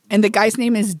And the guy's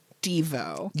name is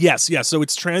Devo. Yes. So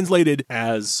it's translated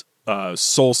as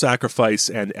Soul Sacrifice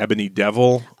and Ebony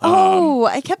Devil.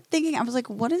 I kept thinking, I was like,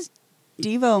 what does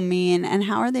Devo mean and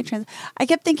how are they I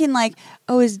kept thinking like,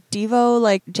 is Devo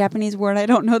like Japanese word I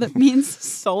don't know that means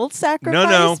soul sacrifice?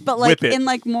 No. But like Whip it. in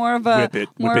like more of a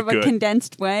good.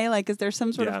 condensed way. Like is there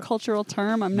some sort of cultural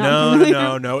term? I'm not No.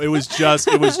 familiar. It was just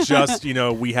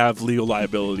we have legal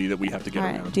liability that we have to get All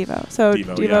right, around. Devo. So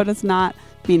Devo does not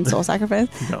mean soul sacrifice.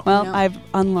 No. Well, No. I've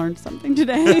unlearned something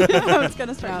today. I was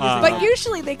gonna start using But that.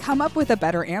 usually they come up with a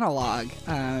better analog.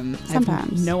 I have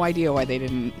Sometimes. no idea why they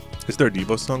didn't. Is there a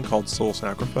Devo song called Soul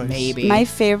Sacrifice? Maybe. My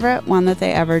favorite one that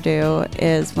they ever do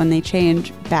is when they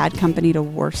change Bad Company to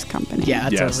Worse Company. Yeah,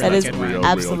 that's Yes, a That really is good one. real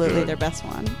absolutely good. their best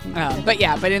one.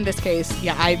 But in this case,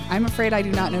 I'm afraid I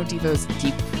do not know Devo's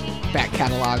deep back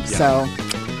catalog. So,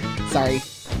 sorry.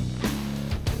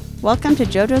 Welcome to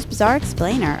JoJo's Bizarre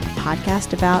Explainer, a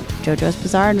podcast about JoJo's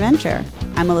Bizarre Adventure.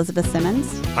 I'm Elizabeth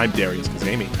Simmons, I'm Darius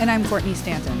Kazemi. And I'm Courtney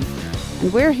Stanton.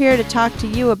 and we're here to talk to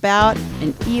you about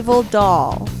an evil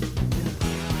doll.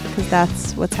 Because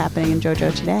that's what's happening in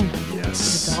JoJo today.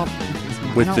 Yes.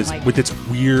 I With don't this like- with its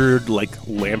weird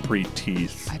lamprey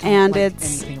teeth. And I don't like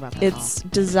its anything about that its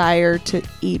desire to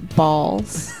eat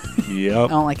balls. doll. I Yep.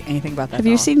 don't like anything about that. Have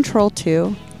you doll. seen Troll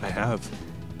 2? I have.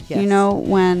 Yes. You know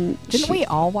when Didn't we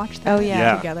all watch that? Oh,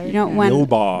 yeah. Together. You know Yeah. when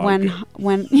Nilbog.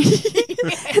 when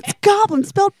it's goblin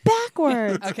spelled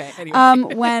backwards. Okay.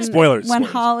 Anyway. When Spoilers.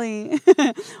 Holly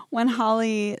when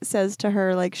Holly says to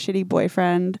her like shitty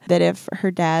boyfriend that if her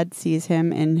dad sees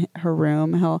him in her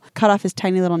room, he'll cut off his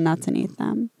tiny little nuts and eat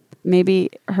them. Maybe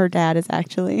her dad is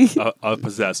actually A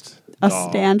possessed a doll.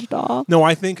 stand doll. No,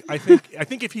 I think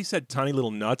if he said tiny little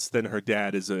nuts, then her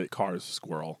dad is a Cars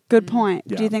squirrel. Good point.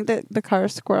 Yeah. Do you think that the car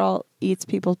squirrel eats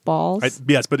people's balls?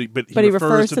 Yes, but he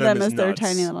refers to them as their nuts.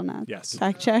 tiny little nuts. Yes.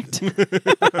 Fact checked.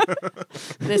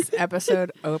 This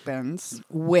episode opens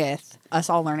with us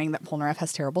all learning that Polnareff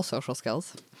has terrible social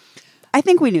skills. I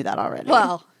think we knew that already.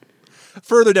 Well,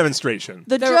 Further demonstration.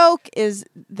 the joke is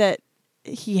that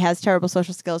he has terrible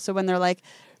social skills. So when they're like,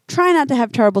 try not to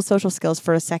have terrible social skills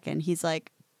for a second, he's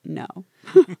like, no.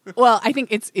 I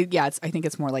think I think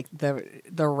it's more like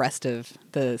the rest of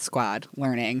the squad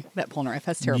learning that Polnareff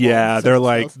has terrible. Yeah, they're social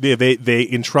like skills. they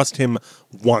entrust him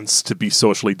once to be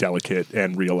socially delicate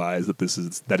and realize that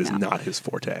that is not his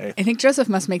forte. I think Joseph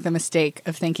must make the mistake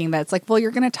of thinking that it's like, well,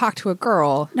 you're going to talk to a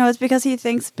girl. No, it's because he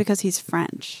thinks because he's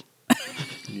French.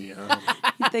 Yeah.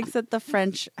 He thinks that the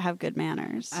French have good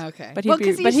manners. Okay. But Well,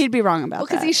 'cause he'd be wrong about Well,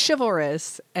 because that. he's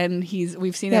chivalrous, and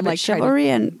we've seen yeah, him but like try to- chivalry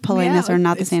and politeness Yeah, are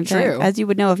not the it's same true. thing. As you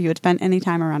would know if you had spent any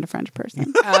time around a French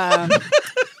person.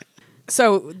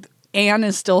 So Anne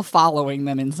is still following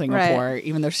them in Singapore,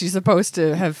 even though she's supposed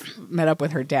to have met up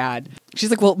with her dad. She's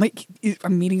like, well,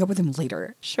 I'm meeting up with him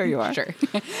later. Sure you are. Sure.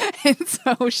 And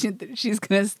so she's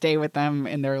going to stay with them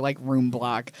in their like room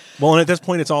block. Well, and at this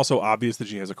point, it's also obvious that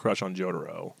she has a crush on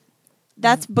Jotaro,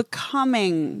 That's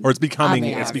becoming... or it's becoming.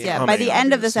 Obvious. It's Yeah, becoming. by the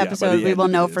end of obvious. this Yeah, by episode, the we end will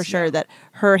of know this, for sure that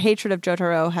her hatred of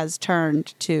Jotaro has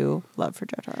turned to love for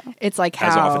Jotaro. It's like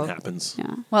as how often happens.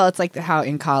 Yeah. Well, it's like how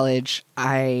in college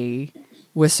I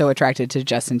was so attracted to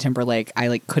Justin Timberlake, I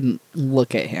like couldn't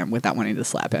look at him without wanting to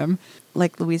slap him.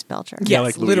 Like Louise Belcher. Yeah. Yeah, Yes,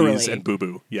 like Louise literally. and Boo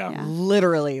Boo. Yeah. Yeah.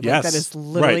 Literally, like Yes. that is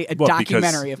literally Right. a Well,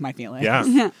 documentary because- of my feelings.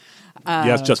 Yeah.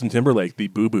 Yes, Justin Timberlake, the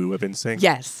Boo Boo of NSYNC.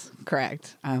 Yes,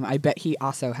 correct. I bet he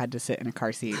also had to sit in a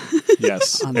car seat.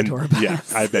 Yes. On the tour bus. Yeah,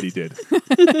 I bet he did.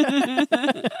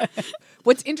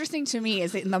 What's interesting to me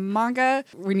is that in the manga,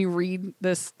 when you read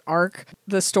this arc,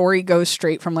 the story goes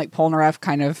straight from like Polnareff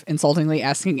kind of insultingly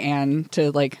asking Anne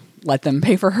to like let them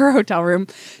pay for her hotel room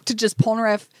to just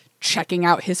Polnareff checking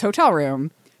out his hotel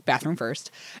room, bathroom first,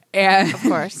 and Of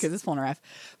course. because it's Polnareff.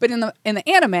 But in the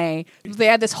anime, they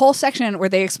had this whole section where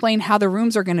they explain how the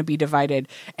rooms are going to be divided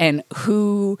and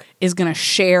who is going to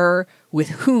share with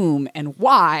whom and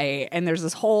why. And there's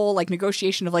this whole like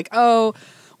negotiation of like, oh,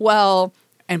 well.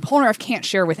 And Polnareff can't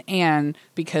share with Anne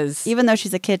because Even though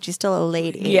she's a kid, she's still a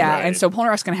lady. yeah, Right. and so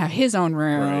Polnareff's going to have his own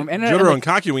room, Right. and Jotaro and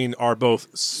Kakyoin are both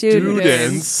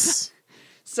students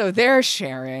so they're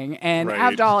sharing, and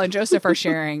Right. Abdal and Joseph are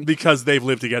sharing because they've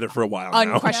lived together for a while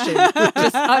now. unquestioned,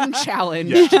 just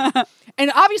unchallenged. Yeah. And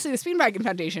obviously, the Speedwagon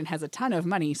Foundation has a ton of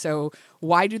money, so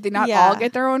why do they not Yeah. all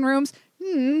get their own rooms?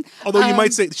 Although you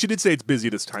might say, she did say it's busy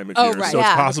this time of year, right. so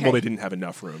Yeah, it's possible okay. they didn't have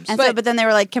enough rooms. And But- but then they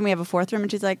were like, can we have a fourth room?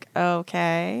 And she's like,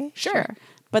 okay. Sure.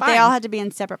 But Fine. they all had to be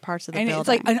in separate parts of the And building. it's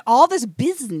like and all this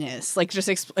business, like just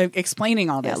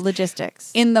explaining all yeah, this. logistics.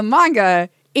 In the manga,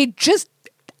 it just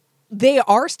they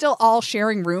are still all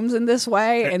sharing rooms in this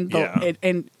way, and Yeah.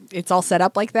 and it's all set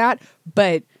up like that,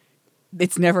 but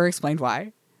it's never explained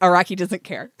why. Araki doesn't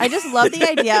care. I just love the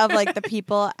idea of like the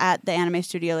people at the anime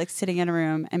studio like sitting in a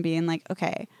room and being like,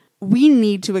 okay, we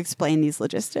need to explain these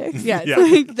logistics. Yeah, Yeah.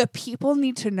 like the people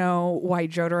need to know why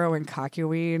Jotaro and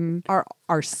Kakyoin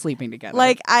are sleeping together.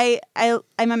 Like I'm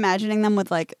imagining them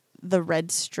with like the red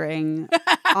string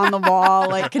on the wall,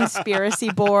 like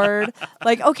conspiracy board.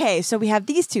 Like, okay, so we have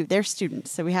these two, they're students.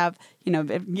 So we have,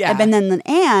 Yeah. and then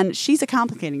Anne, she's a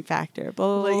complicating factor.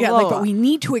 Blah, blah, blah, yeah, blah. like, but we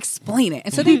need to explain it.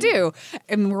 And so they do.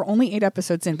 And we're only 8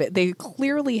 episodes in, but they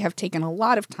clearly have taken a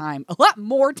lot of time, a lot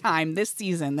more time this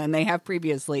season than they have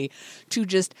previously to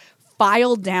just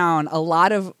file down a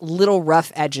lot of little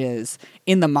rough edges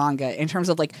in the manga in terms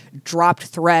of like dropped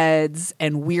threads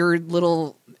and weird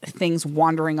little things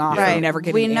wandering off Right. and never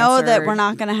getting we know that answered. we're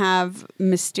not going to have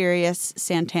mysterious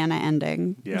Santana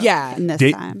ending Yeah. in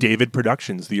this time. David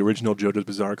Productions, the original JoJo's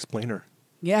Bizarre Explainer.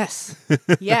 Yes.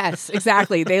 Yes,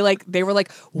 exactly. They were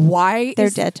like, why They're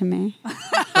is dead to me.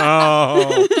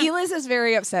 Oh, Eliz is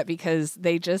very upset because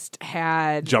they just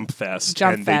had Jump Fest.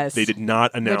 Jump and Fest. They did not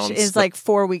announce. Which is like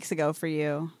 4 weeks ago for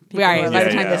you. People Right, who are by the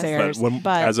listening time to this airs.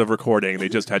 But- As of recording, they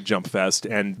just had Jump Fest,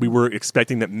 and we were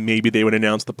expecting that maybe they would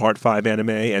announce the Part 5 anime,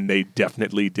 and they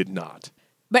definitely did not.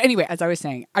 But anyway, as I was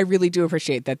saying, I really do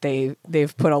appreciate that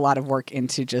they've put a lot of work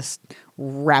into just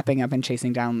wrapping up and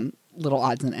chasing down little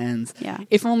odds and ends. Yeah.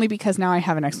 If only because now I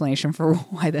have an explanation for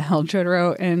why the hell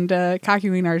Jotaro and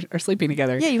Kakyoin are sleeping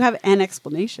together. Yeah, you have an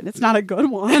explanation. It's not a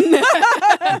good one.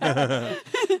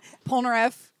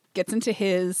 Polnareff gets into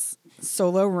his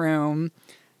solo room,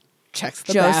 checks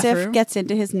the Joseph bathroom. gets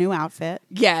into his new outfit.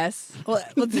 Yes. Well,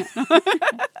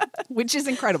 which is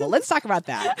incredible. Let's talk about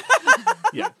that.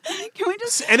 Yeah. Can we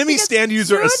just Enemy because stand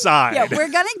user soon- aside. Yeah, we're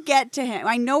gonna get to him.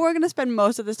 I know we're gonna spend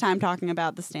most of this time talking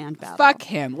about the stand battle. Fuck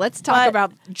him. Let's talk But-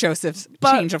 about Joseph's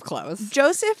but- change of clothes.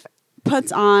 Joseph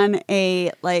puts on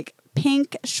a like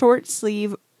pink short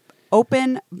sleeve,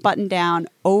 open button down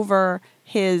over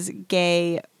his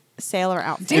gay sailor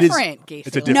outfit. It is- Different gay it's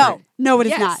a sailor. different- No, it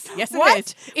is Yes. not. Yes, it What?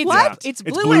 is. It's, What? Yeah. It's It's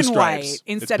blue, blue and stripes. white It's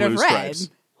instead blue of red. stripes.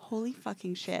 Holy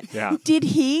fucking shit. Yeah. Did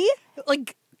he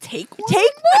Like, take one?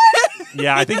 take one?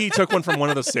 Yeah, I think he took one from one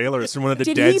of the sailors, from one of the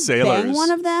Did dead he sailors. bang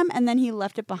one of them and then he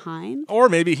left it behind? Or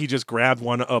maybe he just grabbed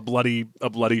a bloody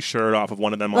shirt off of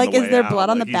one of them Like, on the way is there out. blood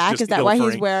on the he's back? just Is that why he's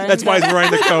pilfering. wearing That's why he's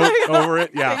wearing the coat over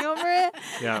it. Thing Yeah, over it?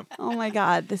 yeah. Oh my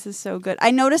god, this is so good.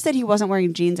 I noticed that he wasn't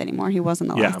wearing jeans anymore. He was in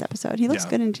the Yeah. last episode. He looks Yeah.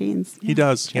 good in jeans. He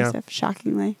does. Joseph,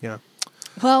 shockingly. Yeah.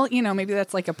 Well, maybe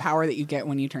that's like a power that you get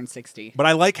when you turn 60. But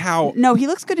I like how. No, he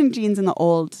looks good in jeans in the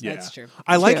old. Yeah. That's true.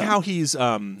 I like Too. how he's. He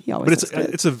always But looks good.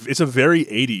 it's a very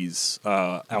 80s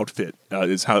outfit.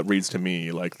 Is how it reads to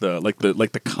me. Like the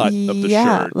cut of the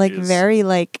yeah, shirt. like is, very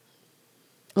like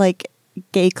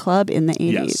gay club in the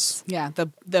 80s. Yes. Yeah,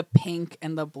 the pink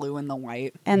and the blue and the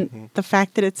white. And the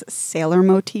fact that it's sailor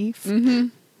motif.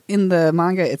 In the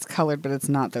manga, it's colored, but it's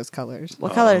not those colors.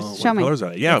 What colors? What Show me. colors are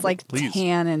they? Yeah, it's like please.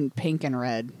 tan and pink and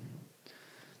red.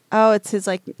 Oh, it's his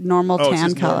like normal Oh, it's tan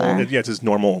his color. normal. Yeah, it's his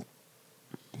normal.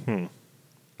 Right.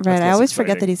 That's I less always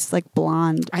forget exciting. that he's like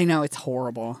blonde. I know, it's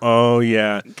horrible. Oh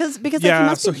yeah. Because like, Yeah, he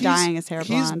must so be dyeing his hair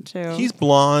he's- blonde too. He's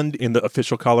blonde in the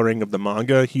official coloring of the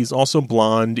manga. He's also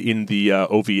blonde in the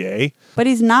OVA. But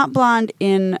he's not blonde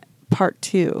in part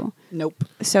 2. Nope.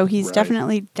 So he's Right.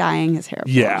 definitely dyeing his hair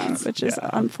Yeah, blonde, which is yeah.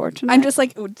 unfortunate. I'm just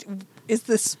like, is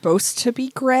this supposed to be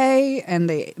gray and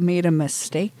they made a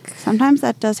mistake? Sometimes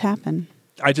that does happen.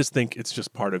 I just think it's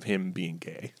just part of him being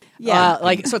gay. Yeah.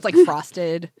 So it's like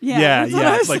frosted. Yeah, that's what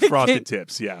I it's was like thinking. frosted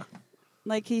tips. Yeah,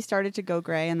 Like he started to go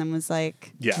gray and then was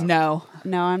like, yeah. No.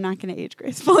 no, I'm not going to age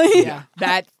gracefully. Yeah.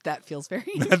 That feels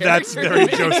very That's very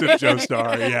Joseph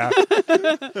Joestar. Yeah,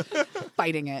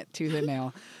 fighting it tooth and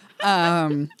nail.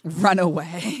 Run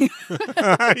away.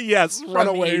 yes. Run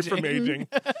away aging. from aging.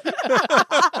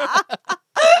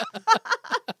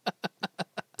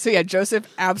 So yeah, Joseph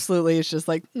absolutely is just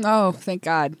like, oh, thank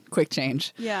God, quick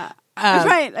change. Yeah. Um,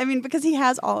 right. I mean, because he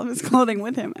has all of his clothing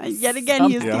with him. Yet again,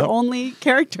 he is Yeah. the only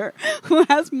character who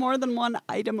has more than one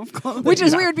item of clothing. Which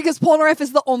is Yeah. weird because Polnareff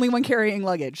is the only one carrying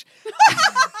luggage.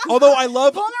 Although I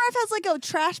love. Polnareff has like a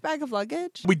trash bag of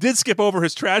luggage. We did skip over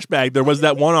his trash bag. There was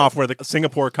that one off where the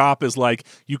Singapore cop is like,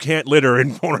 "You can't litter,"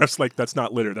 and Polnareff's like, "That's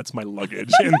not litter. That's my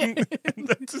luggage." And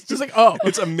that's just like, oh,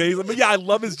 it's amazing. But yeah, I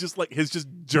love his just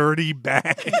dirty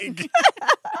bag.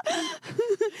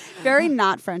 Very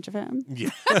not French of him. Yeah.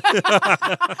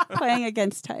 Playing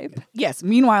against type. Yes.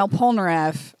 Meanwhile,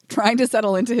 Polnareff trying to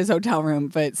settle into his hotel room,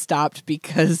 but stopped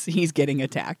because he's getting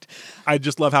attacked. I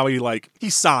just love how he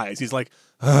sighs. He's like,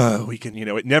 we can,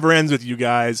 it never ends with you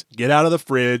guys. Get out of the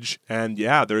fridge. And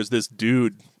yeah, there's this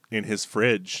dude in his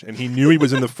fridge, and he knew he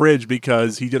was in the fridge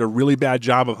because he did a really bad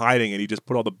job of hiding it. He just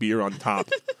put all the beer on top.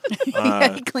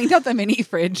 Yeah, he cleaned out the mini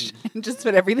fridge and just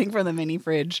put everything from the mini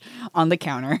fridge on the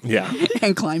counter. Yeah.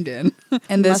 And climbed in.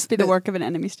 And This must be the work of an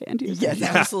enemy stand user. Yes,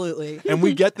 absolutely. And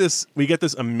we get this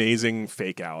amazing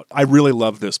fake out. I really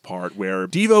love this part where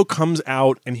Devo comes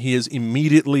out and he is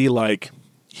immediately like,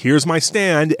 here's my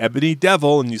stand, Ebony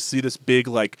Devil, and you see this big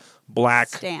like black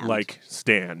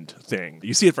stand thing.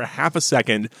 You see it for half a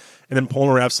second, and then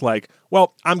Polnareff's like,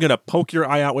 well, I'm gonna poke your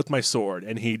eye out with my sword,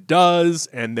 and he does,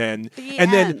 and then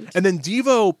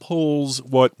Devo pulls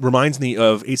what reminds me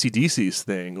of AC/DC's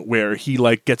thing, where he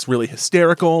like gets really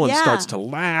hysterical and starts to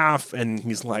laugh, and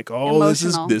he's like, oh,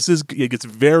 Emotional. this is it gets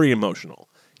very emotional.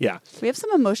 Yeah, We have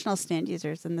some emotional stand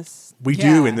users in this. we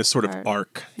do in this sort of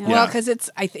arc. Yeah. Well, because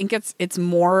I think it's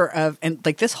more of, and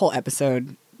like this whole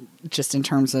episode, just in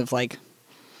terms of like,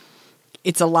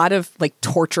 it's a lot of like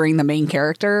torturing the main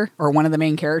character or one of the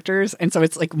main characters, and so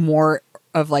it's like more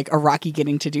of like Araki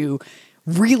getting to do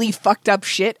really fucked up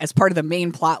shit as part of the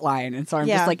main plot line. And so I'm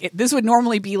just like, this would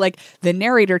normally be like the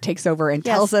narrator takes over and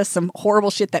tells us some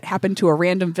horrible shit that happened to a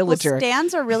random villager. Well,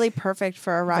 stands are really perfect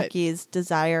for Araki's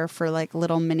desire for like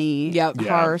little mini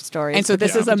horror stories. And so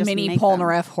this is a Just mini make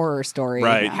Polnareff horror story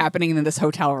happening in this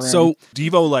hotel room. So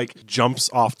Devo like jumps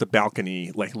off the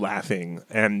balcony like laughing,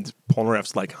 and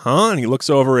Polnareff's like, huh? And he looks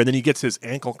over, and then he gets his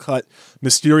ankle cut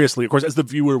mysteriously. Of course, as the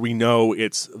viewer, we know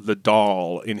it's the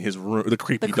doll in his room, the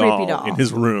creepy doll in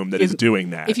his room that is doing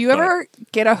that. If you ever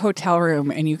get a hotel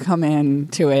room and you come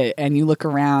into it and you look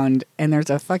around and there's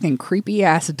a fucking creepy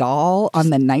ass doll on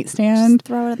the nightstand, Just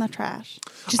throw it in the trash.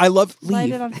 I love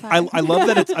Light it on fire. I love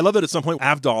that I love that at some point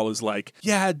Avdol is like,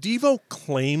 yeah, Devo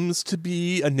claims to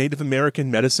be a Native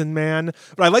American medicine man,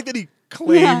 but I like that he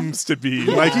claims to be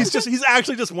like he's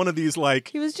actually just one of these like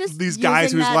He was just these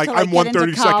guys using who's that like, to, like, I'm get into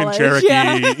 132nd college. Cherokee,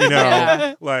 Yeah. you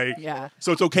know, Yeah.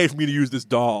 so it's okay for me to use this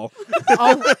doll.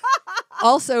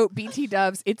 Also, BT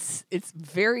Dubs, it's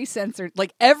very censored.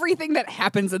 Like everything that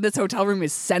happens in this hotel room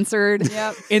is censored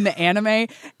in the anime,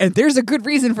 and there's a good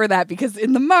reason for that because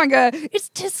in the manga, it's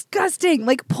disgusting.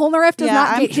 Like Polnareff does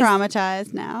not I'm get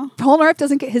traumatized now. Polnareff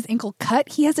doesn't get his ankle cut.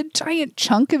 He has a giant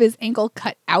chunk of his ankle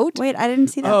cut out. Wait, I didn't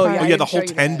see that Oh, part. yeah, Oh I yeah, the didn't whole show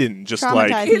you tendon just Traumatize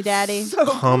like me, Daddy. So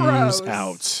comes gross.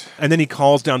 out. And then he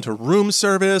calls down to room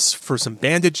service for some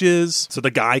bandages. So the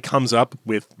guy comes up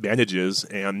with bandages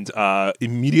and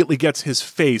immediately gets his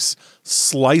face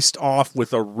sliced off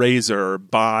with a razor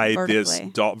by this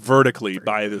doll, vertically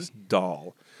by this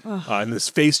doll. And this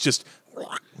face just a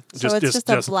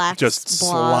black blob in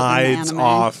slides anime.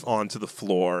 off onto the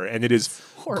floor, and it is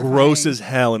Horrifying. gross as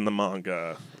hell in the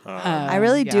manga. I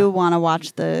really do want to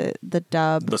watch the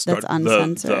dub that's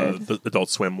uncensored. The Adult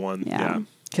Swim one. Yeah.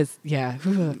 Because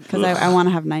Because I want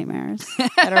to have nightmares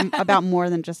that are about more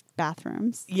than just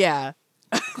bathrooms.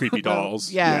 Creepy dolls.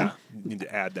 Yeah. You need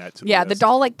to add that to the list.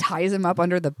 doll like ties him up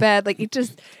under the bed, like it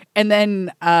just. And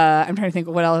then I'm trying to think,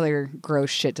 what other gross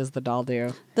shit does the doll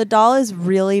do? The doll is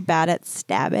really bad at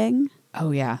stabbing.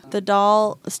 Oh yeah, The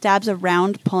doll stabs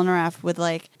around Polnareff with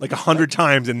like 100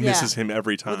 times and misses him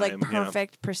every time. with like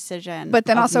perfect precision. But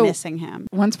then of also missing him.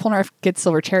 once Polnareff gets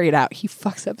Silver Chariot out, he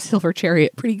fucks up Silver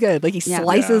Chariot pretty good. Like he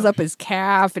slices up his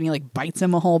calf and he like bites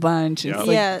him a whole bunch. It's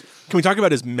like, Can we talk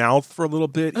about his mouth for a little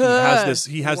bit? He has this.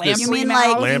 You mean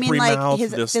lamprey like mouth.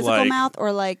 his this physical like, mouth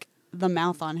or like the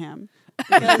mouth on him?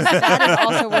 Because that is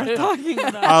also worth talking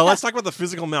about. Let's talk about the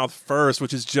physical mouth first,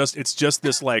 which is just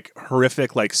this like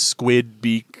horrific like squid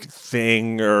beak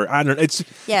thing, or I don't know. It's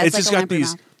like just a got lamprey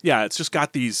these. mouth. Yeah, it's just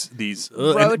got these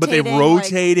but Rotating, they like,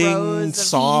 rotating rows of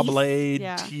saw teeth. blade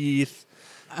Yeah. teeth.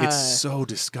 It's so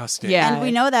disgusting. Yeah. And we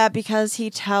know that because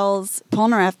he tells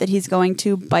Polnareff that he's going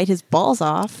to bite his balls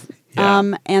off. Yeah.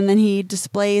 And then he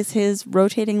displays his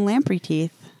rotating lamprey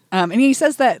teeth. And he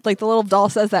says that, like, the little doll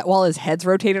says that while his head's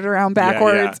rotated around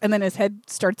backwards, yeah. and then his head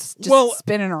starts just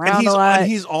spinning around a lot. And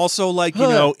he's also like, you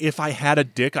know, if I had a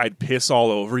dick, I'd piss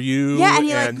all over you. Yeah, and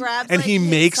he, like, grabs, and like, he his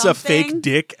makes a fake something.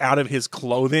 dick out of his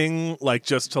clothing, like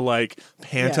just to like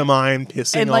pantomime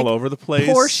pissing And, like, all over the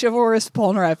place. Poor chivalrous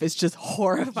Polnareff is just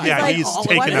horrified. Yeah, Like, he's what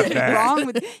taking is it back. wrong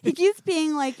with he keeps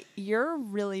being like, "You're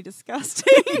really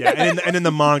disgusting," Yeah, and in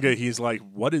the manga, he's like,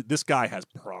 this guy has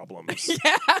problems.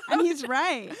 and he's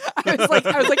right. I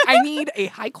was like, I need a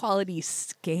high quality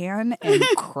scan and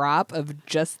crop of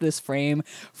just this frame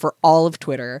for all of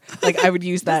Twitter. Like I would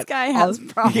use that. This guy has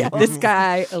problems. Yeah, this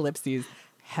guy, ellipses,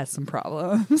 has some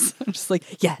problems. I'm just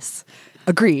like, yes,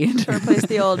 agreed. To replace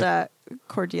the old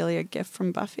Cordelia gif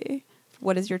from Buffy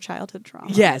what is your childhood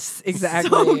trauma? Yes,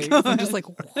 exactly. So I'm just like,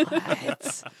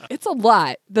 what? It's a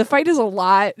lot. The fight is a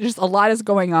lot. Just a lot is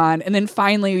going on. And then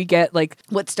finally we get like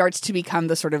what starts to become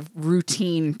the sort of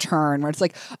routine turn where it's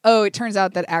like, oh, it turns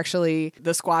out that actually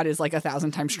the squad is like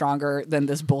 1,000 times stronger than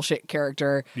this bullshit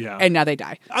character. Yeah. And now they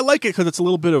die. I like it because it's a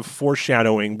little bit of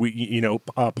foreshadowing.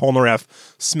 Polnareff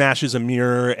smashes a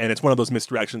mirror, and it's one of those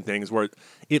misdirection things where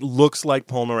it looks like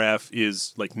Polnareff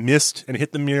is like missed and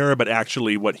hit the mirror, but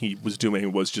actually what he was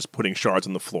doing was just putting shards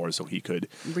on the floor so he could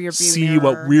see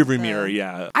what rearview mirror.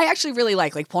 Yeah, I actually really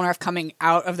like Polnareff coming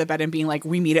out of the bed and being like,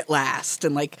 "We meet at last,"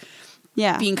 and like,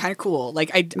 being kind of cool.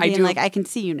 Like I do like I can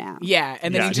see you now. Yeah,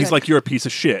 and then he's like, "You're a piece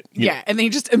of shit." Yeah, and then he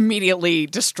just immediately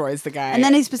destroys the guy. And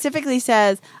then he specifically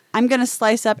says, "I'm going to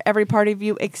slice up every part of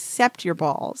you except your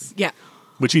balls." Yeah,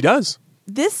 which he does.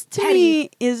 This to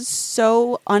me is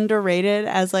so underrated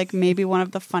as like maybe one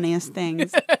of the funniest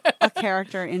things a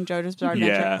character in JoJo's Bizarre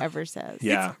Adventure ever says.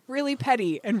 Yeah, it's really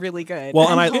petty and really good. Well,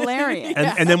 and hilarious.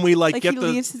 And then we like get he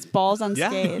leaves his balls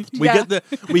unscathed. We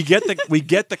get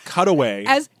the cutaway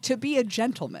as to be a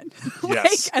gentleman.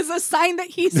 Yes, like, as a sign that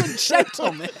he's a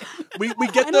gentleman. we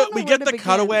get the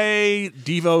cutaway.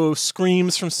 Devo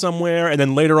screams from somewhere, and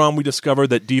then later on we discover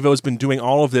that Devo's been doing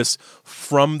all of this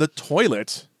from the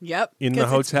toilet. Yep, in the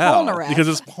hotel because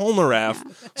it's Polnareff.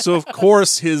 Yeah. So of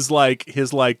course his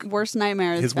worst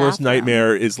nightmare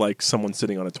is like someone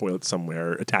sitting on a toilet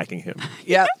somewhere attacking him.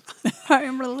 Yep, I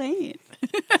relate.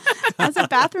 As a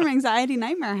bathroom anxiety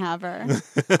nightmare haver.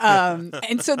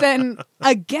 And so then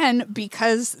again,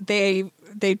 because they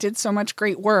did so much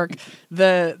great work,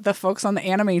 the folks on the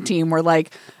anime team were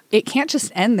like, it can't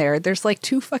just end there. There's like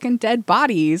 2 fucking dead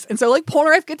bodies. And so like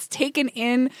Polnareff gets taken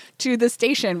in to the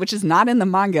station, which is not in the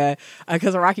manga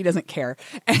because Araki doesn't care.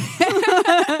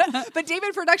 But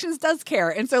David Productions does care.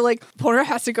 And so like Polnareff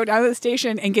has to go down to the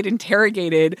station and get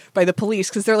interrogated by the police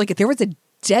because they're like, there was a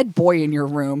dead boy in your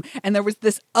room and there was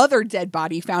this other dead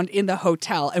body found in the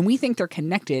hotel and we think they're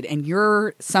connected and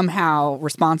you're somehow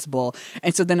responsible.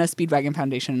 And so then a Speedwagon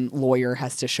Foundation lawyer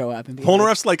has to show up and be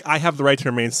Polnareff's like, I have the right to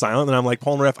remain silent, and I'm like,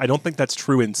 Polnareff, I don't think that's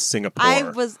true in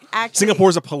Singapore.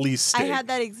 Singapore's a police state. I had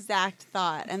that exact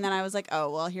thought and then I was like, oh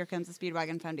well, here comes the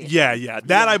Speedwagon Foundation.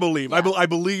 That I believe. Yeah. I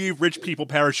believe rich people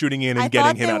parachuting in and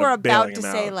getting him out of bailing him out.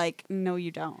 I thought they were about to say like, no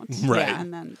you don't. Right. Yeah,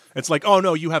 and then it's like, oh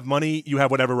no, you have money, you have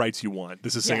whatever rights you want.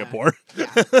 This is Singapore.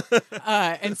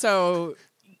 Yeah. And so,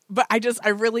 but I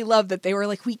really love that they were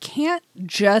like, we can't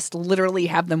just literally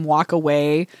have them walk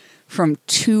away from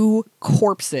 2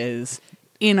 corpses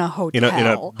in a hotel. In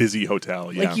a busy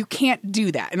hotel, yeah. Like, you can't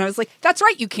do that. And I was like, that's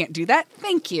right, you can't do that.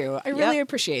 Thank you. I really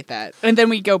appreciate that. And then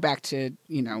we go back to,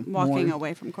 walking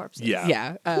away from corpses.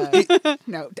 Yeah.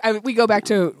 We go back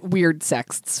to weird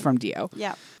sexts from Dio.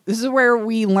 Yeah. This is where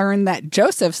we learn that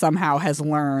Joseph somehow has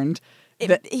learned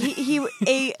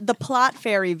the plot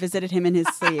fairy visited him in his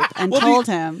sleep and told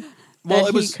him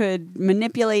that he could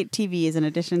manipulate TVs in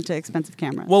addition to expensive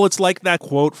cameras. Well, it's like that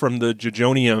quote from the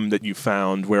Jejonium that you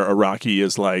found where Araki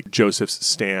is like, Joseph's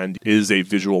stand is a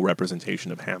visual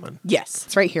representation of Hammon. Yes,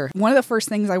 it's right here. One of the first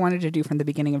things I wanted to do from the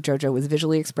beginning of JoJo was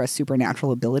visually express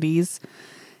supernatural abilities.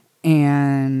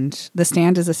 And the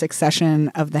stand is a succession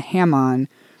of the Hammon,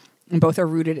 and both are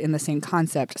rooted in the same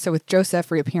concept. So with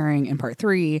Joseph reappearing in part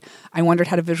 3, I wondered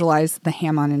how to visualize the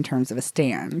Hammon in terms of a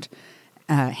stand.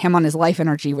 Hammon is life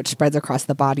energy, which spreads across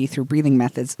the body through breathing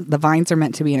methods. The vines are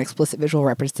meant to be an explicit visual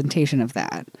representation of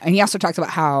that. And he also talks about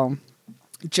how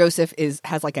Joseph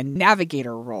has like a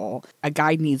navigator role. A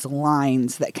guide needs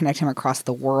lines that connect him across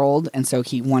the world, and so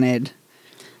he wanted...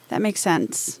 That makes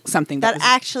sense. Something that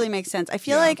actually makes sense. I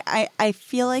feel like I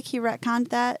feel like he retconned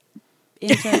that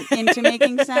into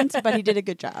making sense, but he did a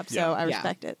good job, so I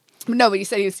respect it. No, but he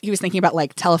said he was thinking about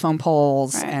like telephone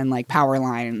poles and like power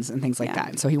lines and things like that.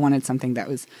 And so he wanted something that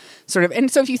was sort of, and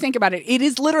so if you think about it, it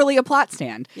is literally a plot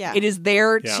stand. Yeah. It is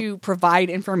there to provide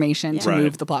information to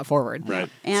move the plot forward. Right.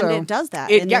 And so it does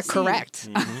that. Correct.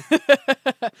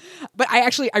 Mm-hmm. But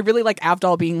I really like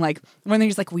Avdol being like, when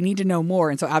he's like, we need to know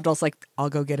more. And so Avdol's like, I'll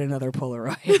go get another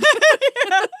Polaroid.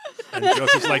 And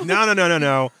Joseph's like,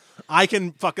 no. I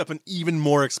can fuck up an even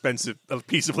more expensive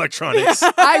piece of electronics.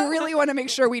 I really want to make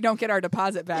sure we don't get our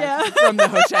deposit back from the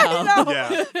hotel.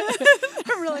 Yeah.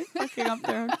 I'm really fucking up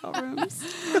their hotel rooms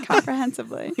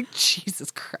comprehensively. Like,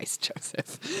 Jesus Christ,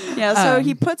 Joseph. Yeah, so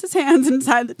he puts his hands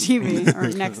inside the TV or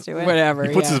next to it. Whatever.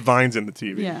 He puts his vines in the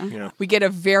TV. Yeah. We get a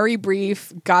very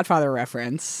brief Godfather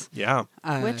reference. Yeah.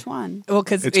 Which one? Well,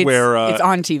 because it's on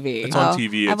TV. It's on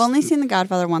TV. I've only seen The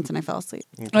Godfather once and I fell asleep.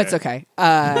 Okay. Oh, it's okay.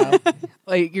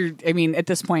 At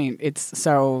this point, it's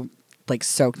so like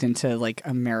soaked into like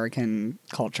American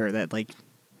culture that like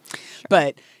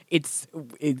But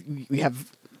we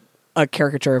have a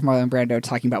caricature of Marlon Brando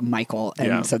talking about Michael,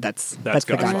 and so that's the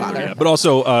Godfather. Yeah. But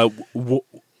also,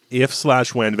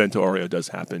 if/when Vento Oreo does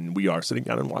happen, we are sitting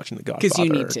down and watching The Godfather. Because you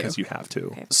need to. Because you have to.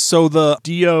 Okay. So the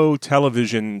Dio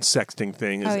television sexting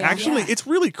thing is actually, Yeah. it's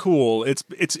really cool. It's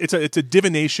a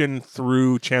divination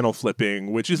through channel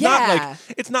flipping, which is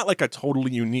it's not like a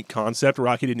totally unique concept.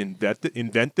 Rocky didn't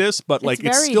invent this, but like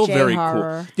it's still very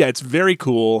J-horror. cool. Yeah, it's very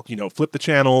cool. You know, flip the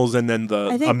channels and then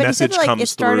a message comes it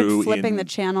started through. flipping the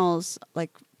channels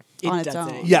like on its does own.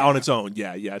 it. Yeah, on its own.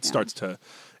 Yeah. It starts to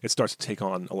take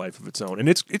on a life of its own, and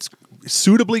it's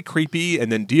suitably creepy.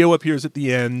 And then Dio appears at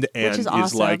the end and is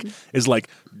awesome. is like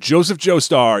Joseph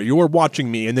Joestar, you're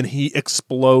watching me, and then he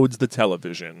explodes the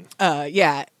television.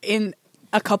 In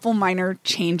a couple minor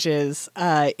changes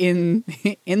in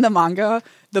the manga,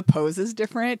 the pose is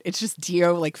different. It's just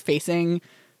Dio like facing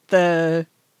the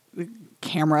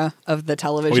camera of the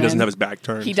television. Oh, he doesn't have his back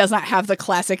turned. He does not have the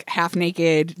classic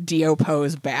half-naked Dio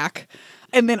pose back.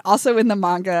 And then also in the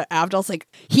manga, Avdol's like,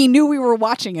 he knew we were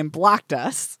watching and blocked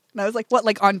us. And I was like, what,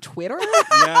 like on Twitter?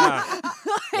 Yeah.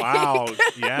 Wow.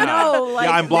 Yeah. No, like,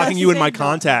 I'm blocking you in my that's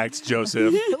contacts,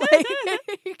 Joseph.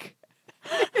 Like,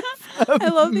 I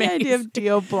love the idea of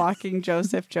Dio blocking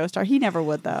Joseph Joestar. He never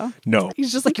would though. No.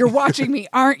 he's just like, you're watching me,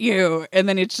 aren't you? And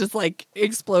then it's just like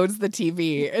explodes the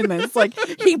TV. And then it's like,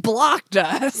 he blocked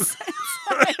us.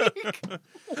 It's like,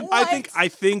 what? I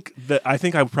think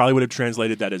I probably would have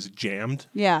translated that as jammed.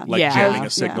 Yeah. Like Yeah. jamming Yeah. a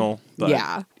signal. But,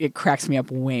 Yeah, it cracks me up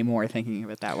way more thinking of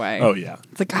it that way. Oh yeah.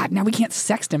 It's like, God, now we can't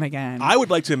sext him again. I would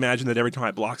like to imagine that every time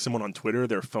I block someone on Twitter,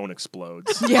 their phone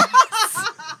explodes. Yes.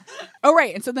 Oh,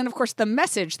 right. And so then, of course, the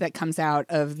message that comes out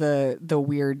of the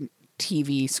weird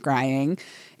TV scrying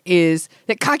is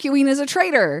that Kakyoin is a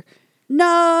traitor.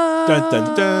 No. Dun,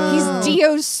 dun, dun. He's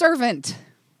Dio's servant.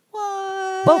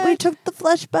 What? But we took the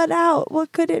flesh bud out.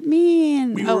 What could it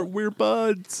mean? We're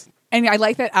buds. And I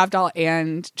like that Avdol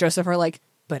and Joseph are like,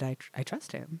 but I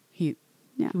trust him.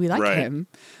 We like Right. him.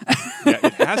 Yeah,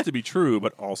 it has to be true,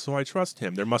 but also I trust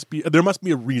him. There must be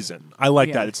a reason. I like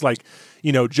Yeah. that. It's like,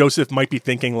 Joseph might be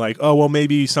thinking like, oh well,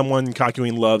 maybe someone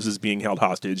Kakyoin loves is being held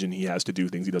hostage, and he has to do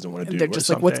things he doesn't want to do. They're or just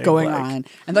like, what's something. going Like, on?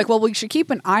 And like, well, we should keep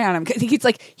an eye on him. I think it's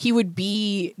like he would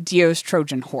be Dio's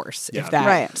Trojan horse Yeah. if that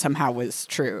Right. somehow was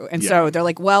true. And Yeah. so they're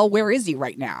like, well, where is he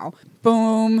right now?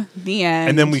 Boom, the end.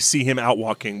 And then we see him out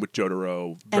walking with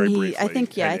Jotaro very And briefly. I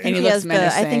think he he looks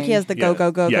has the go go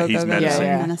go yeah, go he's go go menacing.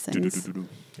 Yeah. menacing. Do-do-do-do-do.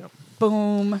 Yeah.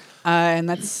 boom, and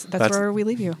that's where we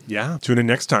leave you. Yeah. Tune in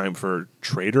next time for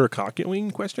Traitor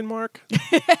Kakyoin ? I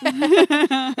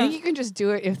think you can just do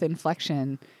it with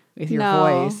inflection with your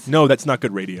No. voice. No, that's not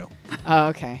good radio. Oh,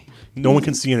 okay. No one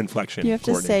can see an inflection. You have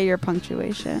to Courtney. say your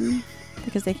punctuation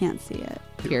because they can't see it.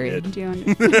 Period. Do you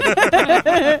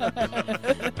understand?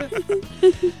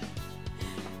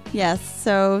 Yes.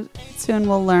 So soon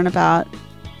we'll learn about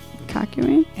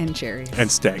Kakyoin And cherries.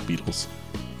 And stag beetles.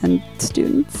 and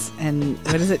students. And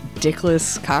what is it?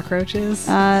 Dickless cockroaches?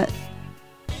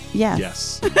 Yes.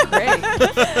 Yes. Great.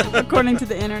 According to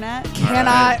the internet.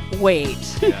 Cannot wait.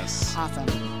 Yes. Awesome.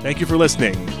 Thank you for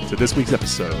listening to this week's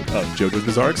episode of JoJo's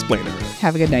Bizarre Explainer.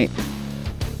 Have a good night.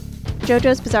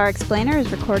 JoJo's Bizarre Explainer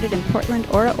is recorded in Portland,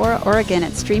 Ora, Oregon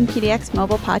at Stream PDX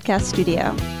Mobile Podcast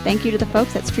Studio. Thank you to the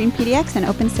folks at Stream PDX and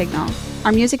Open Signal.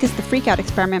 Our music is The Freakout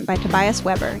Experiment by Tobias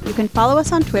Weber. You can follow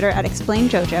us on Twitter at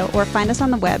ExplainJojo or find us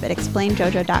on the web at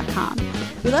explainjojo.com.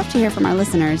 We love to hear from our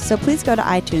listeners, so please go to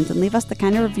iTunes and leave us the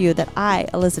kind of review that I,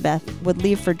 Elizabeth, would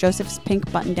leave for Joseph's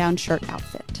pink button-down shirt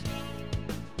outfit.